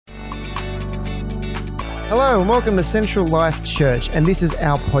Hello and welcome to Central Life Church, and this is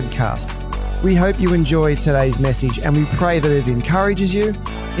our podcast. We hope you enjoy today's message, and we pray that it encourages you,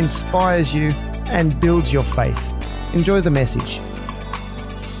 inspires you, and builds your faith. Enjoy the message.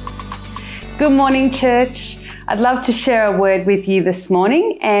 Good morning, church. I'd love to share a word with you this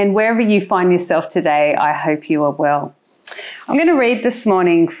morning, and wherever you find yourself today, I hope you are well. I'm going to read this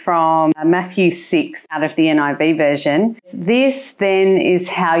morning from Matthew 6 out of the NIV version. This then is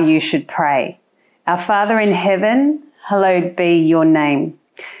how you should pray. Our Father in heaven, hallowed be your name.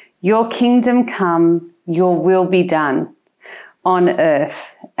 Your kingdom come, your will be done on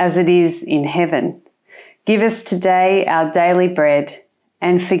earth as it is in heaven. Give us today our daily bread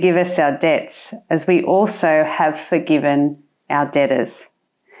and forgive us our debts as we also have forgiven our debtors.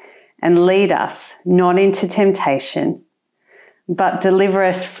 And lead us not into temptation, but deliver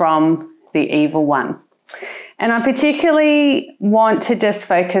us from the evil one. And I particularly want to just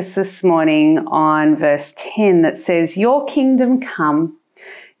focus this morning on verse 10 that says, your kingdom come,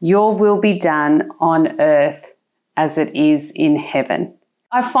 your will be done on earth as it is in heaven.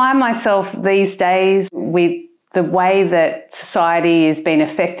 I find myself these days with the way that society is being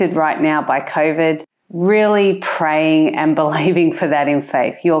affected right now by COVID, really praying and believing for that in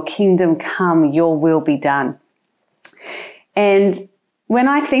faith. Your kingdom come, your will be done. And when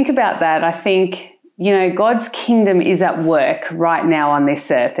I think about that, I think, God's kingdom is at work right now on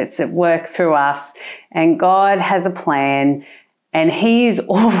this earth. It's at work through us, and God has a plan, and He is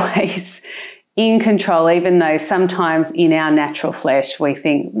always in control, even though sometimes in our natural flesh we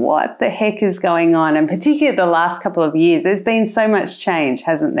think, what the heck is going on? And particularly the last couple of years, there's been so much change,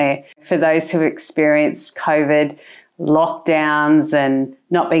 hasn't there? For those who experienced COVID, lockdowns and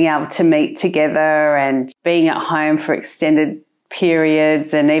not being able to meet together and being at home for extended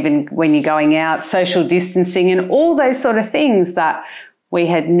periods, and even when you're going out, social distancing and all those sort of things that we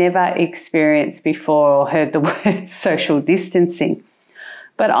had never experienced before or heard the word social distancing.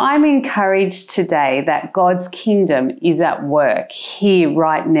 But I'm encouraged today that God's kingdom is at work here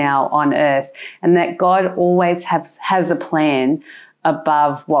right now on earth, and that God always has a plan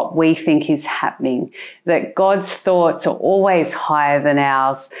above what we think is happening, that God's thoughts are always higher than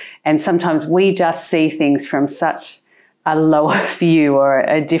ours, and sometimes we just see things from such a lower view or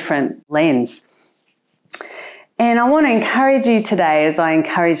a different lens. And I want to encourage you today, as I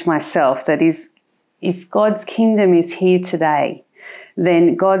encourage myself, that if God's kingdom is here today,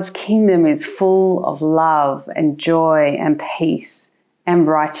 then God's kingdom is full of love and joy and peace and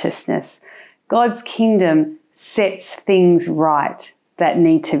righteousness. God's kingdom sets things right that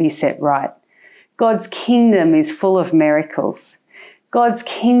need to be set right. God's kingdom is full of miracles. God's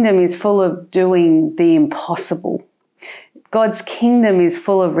kingdom is full of doing the impossible. God's kingdom is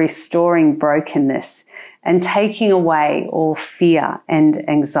full of restoring brokenness and taking away all fear and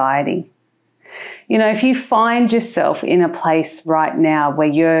anxiety. If you find yourself in a place right now where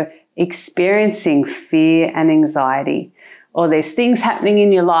you're experiencing fear and anxiety, or there's things happening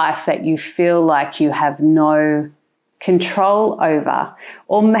in your life that you feel like you have no control over,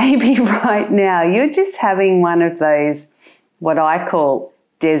 or maybe right now you're just having one of those, what I call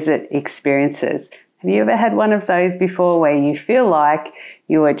desert experiences. Have you ever had one of those before where you feel like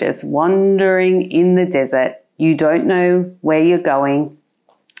you are just wandering in the desert? You don't know where you're going.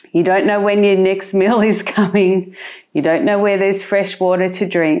 You don't know when your next meal is coming. You don't know where there's fresh water to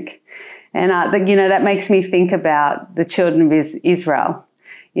drink. And, that makes me think about the children of Israel.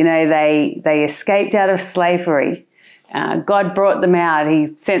 They escaped out of slavery. God brought them out. He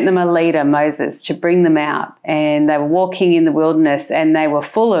sent them a leader, Moses, to bring them out. And they were walking in the wilderness, and they were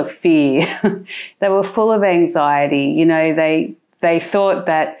full of fear. They were full of anxiety. They thought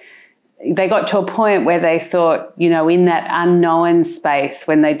that they got to a point where they thought, in that unknown space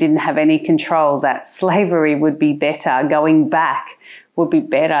when they didn't have any control, that slavery would be better. Going back would be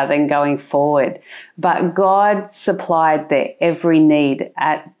better than going forward. But God supplied their every need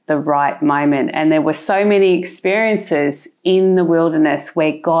at the right moment. And there were so many experiences in the wilderness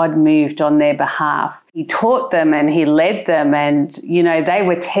where God moved on their behalf. He taught them and He led them, and, they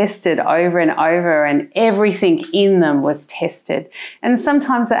were tested over and over, and everything in them was tested. And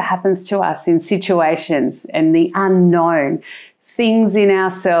sometimes that happens to us in situations and the unknown. Things in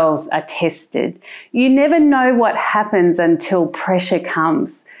ourselves are tested. You never know what happens until pressure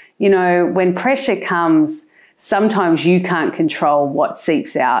comes. When pressure comes, sometimes you can't control what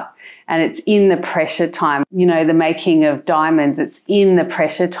seeps out. And it's in the pressure time, the making of diamonds, it's in the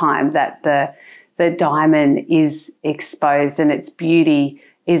pressure time that the diamond is exposed and its beauty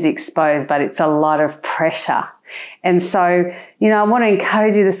is exposed, but it's a lot of pressure. And so, I want to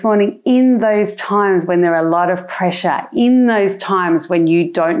encourage you this morning, in those times when there are a lot of pressure, in those times when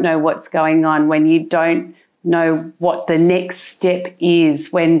you don't know what's going on, when you don't know what the next step is,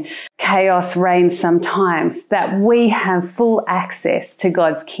 when chaos reigns sometimes, that we have full access to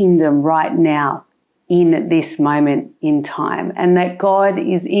God's kingdom right now in this moment in time, and that God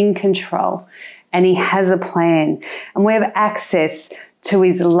is in control and he has a plan, and we have access to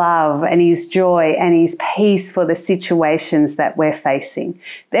his love and his joy and his peace for the situations that we're facing.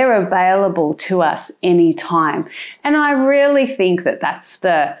 They're available to us anytime. And I really think that that's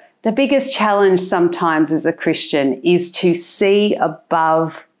the biggest challenge sometimes as a Christian, is to see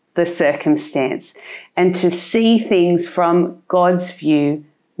above the circumstance and to see things from God's view,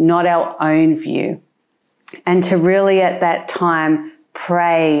 not our own view. And to really at that time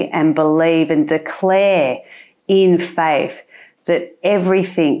pray and believe and declare in faith that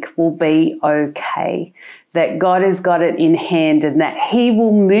everything will be okay, that God has got it in hand and that he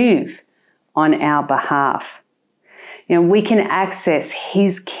will move on our behalf. We can access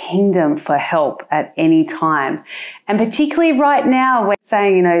his kingdom for help at any time. And particularly right now, we're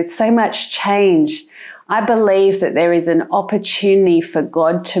saying, it's so much change. I believe that there is an opportunity for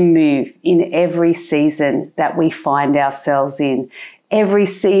God to move in every season that we find ourselves in. Every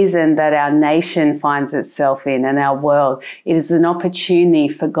season that our nation finds itself in and our world, it is an opportunity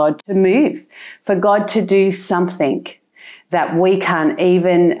for God to move, for God to do something that we can't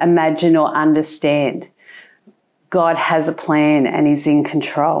even imagine or understand. God has a plan and is in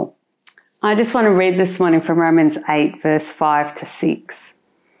control. I just want to read this morning from Romans 8, verse 5 to 6.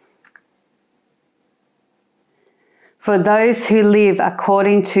 For those who live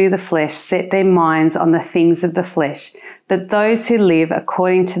according to the flesh set their minds on the things of the flesh, but those who live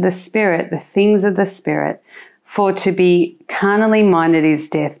according to the Spirit, the things of the Spirit. For to be carnally minded is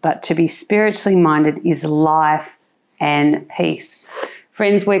death, but to be spiritually minded is life and peace.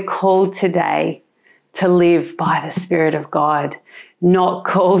 Friends, we're called today to live by the Spirit of God, not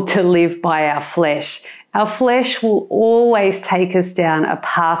called to live by our flesh. Our flesh will always take us down a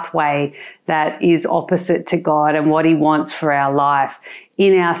pathway that is opposite to God and what he wants for our life.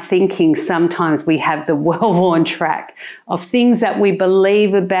 In our thinking, sometimes we have the well-worn track of things that we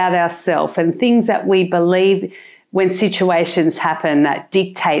believe about ourselves and things that we believe when situations happen that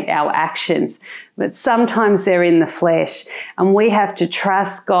dictate our actions. But sometimes they're in the flesh, and we have to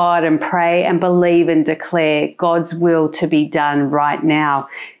trust God and pray and believe and declare God's will to be done right now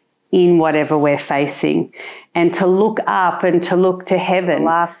in whatever we're facing, and to look up and to look to heaven.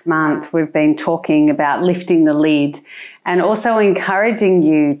 Last month, we've been talking about lifting the lid and also encouraging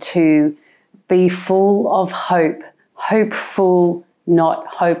you to be full of hope, hopeful, not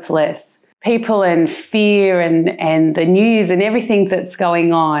hopeless. People and fear and the news and everything that's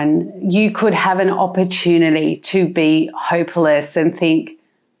going on, you could have an opportunity to be hopeless and think,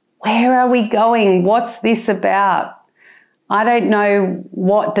 where are we going? What's this about? I don't know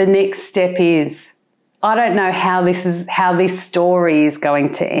what the next step is. I don't know how this story is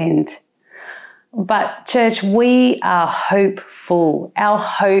going to end. But church, we are hopeful. Our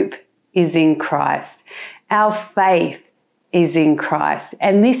hope is in Christ. Our faith is in Christ.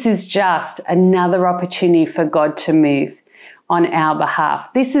 And this is just another opportunity for God to move on our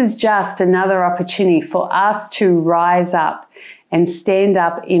behalf. This is just another opportunity for us to rise up and stand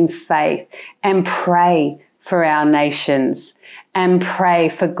up in faith and pray for our nations and pray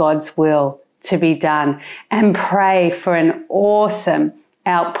for God's will to be done and pray for an awesome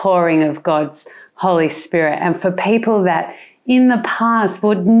outpouring of God's Holy Spirit, and for people that in the past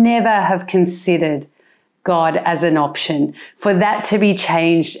would never have considered God as an option, for that to be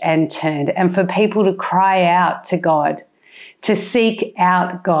changed and turned, and for people to cry out to God, to seek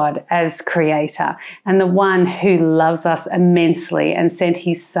out God as creator and the one who loves us immensely and sent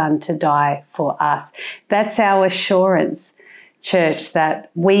his son to die for us. That's our assurance, church, that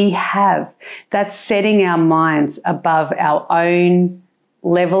we have. That's setting our minds above our own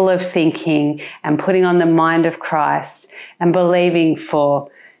level of thinking and putting on the mind of Christ and believing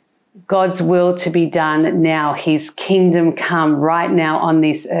for God's will to be done now, his kingdom come right now on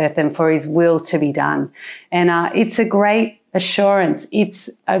this earth, and for his will to be done. And it's a great assurance. It's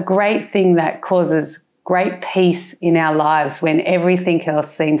a great thing that causes great peace in our lives when everything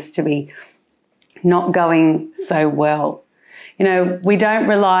else seems to be not going so well. We don't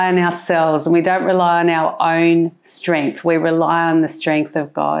rely on ourselves and we don't rely on our own strength. We rely on the strength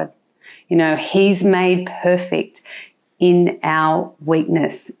of God. He's made perfect in our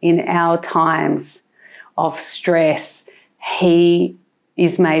weakness, in our times of stress. He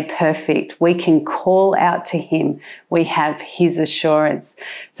is made perfect. We can call out to him. We have his assurance.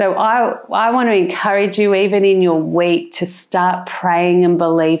 So I want to encourage you, even in your week, to start praying and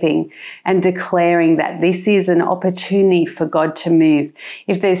believing and declaring that this is an opportunity for God to move.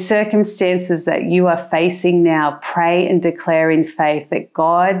 If there's circumstances that you are facing now, pray and declare in faith that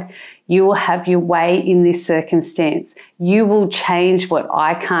God, you will have your way in this circumstance. You will change what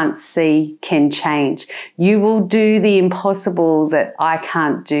I can't see can change. You will do the impossible that I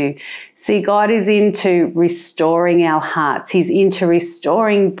can't do. See, God is into restoring our hearts. He's into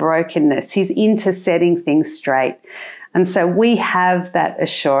restoring brokenness. He's into setting things straight. And so we have that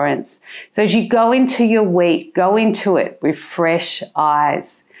assurance. So as you go into your week, go into it with fresh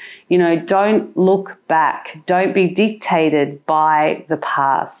eyes. You know, don't look back. Don't be dictated by the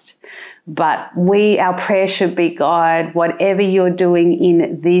past. But our prayer should be, God, whatever you're doing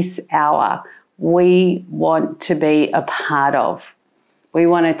in this hour, we want to be a part of. We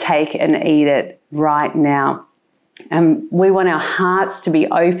want to take and eat it right now. And we want our hearts to be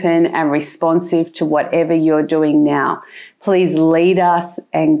open and responsive to whatever you're doing now. Please lead us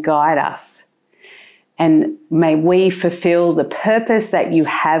and guide us. And may we fulfill the purpose that you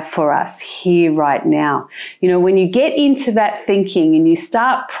have for us here right now. You know, when you get into that thinking and you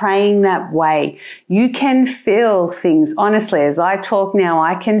start praying that way, you can feel things. Honestly, as I talk now,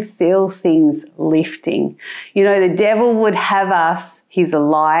 I can feel things lifting. You know, the devil would have us, he's a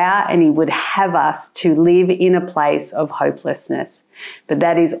liar, and he would have us to live in a place of hopelessness. But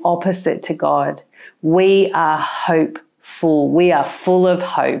that is opposite to God. We are hopeful. We are full of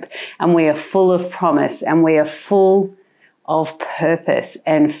hope, and we are full of promise, and we are full of purpose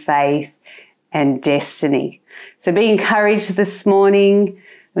and faith and destiny. So be encouraged this morning.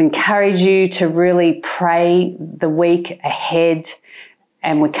 We encourage you to really pray the week ahead,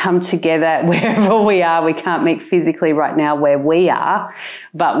 and we come together wherever we are. We can't meet physically right now where we are,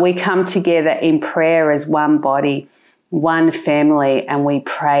 but we come together in prayer as one body, one family, and we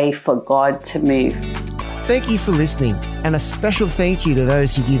pray for God to move. Thank you for listening, and a special thank you to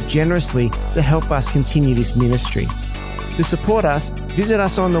those who give generously to help us continue this ministry. To support us, visit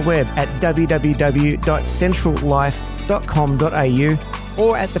us on the web at www.centrallife.com.au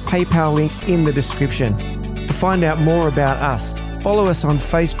or at the PayPal link in the description. To find out more about us, follow us on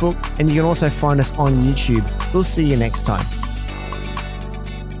Facebook, and you can also find us on YouTube. We'll see you next time.